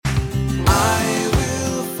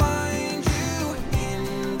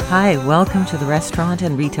Hi, welcome to the Restaurant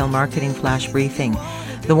and Retail Marketing Flash Briefing,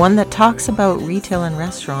 the one that talks about retail and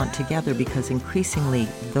restaurant together because increasingly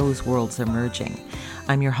those worlds are merging.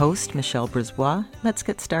 I'm your host, Michelle Brisbois. Let's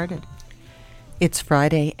get started. It's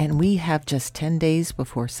Friday, and we have just 10 days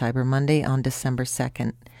before Cyber Monday on December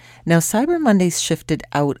 2nd. Now, Cyber Monday's shifted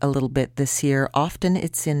out a little bit this year. Often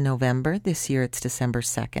it's in November. This year it's December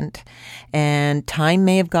 2nd. And time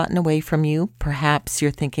may have gotten away from you. Perhaps you're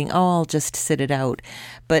thinking, oh, I'll just sit it out.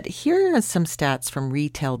 But here are some stats from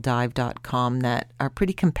retaildive.com that are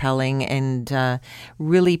pretty compelling and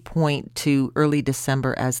really point to early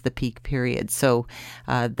December as the peak period. So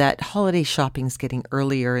that holiday shopping is getting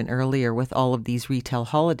earlier and earlier with all of these retail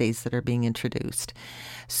holidays that are being introduced.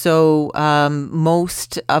 So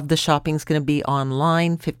most of the shopping is going to be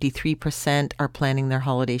online. 53% are planning their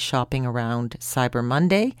holiday shopping around Cyber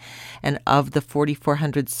Monday. And of the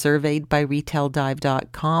 4,400 surveyed by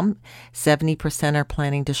retaildive.com, 70% are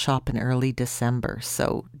planning to shop in early December.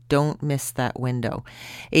 So don't miss that window.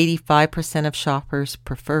 85% of shoppers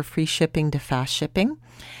prefer free shipping to fast shipping,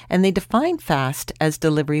 and they define fast as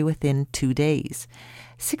delivery within 2 days.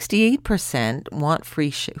 68%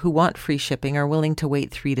 who want free shipping are willing to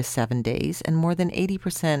wait 3 to 7 days, and more than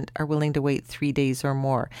 80% are willing to wait 3 days or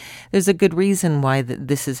more. There's a good reason why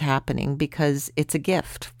this is happening, because it's a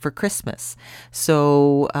gift for Christmas.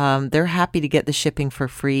 So they're happy to get the shipping for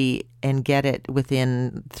free and get it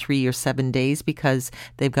within 3 or 7 days because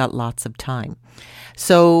they've got lots of time.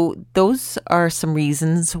 So those are some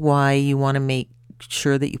reasons why you want to make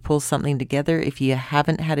sure that you pull something together. If you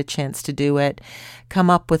haven't had a chance to do it,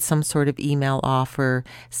 come up with some sort of email offer,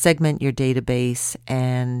 segment your database,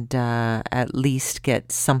 and at least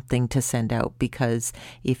get something to send out, because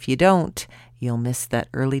if you don't, you'll miss that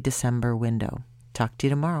early December window. Talk to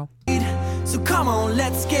you tomorrow. So come on,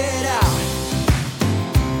 let's get out.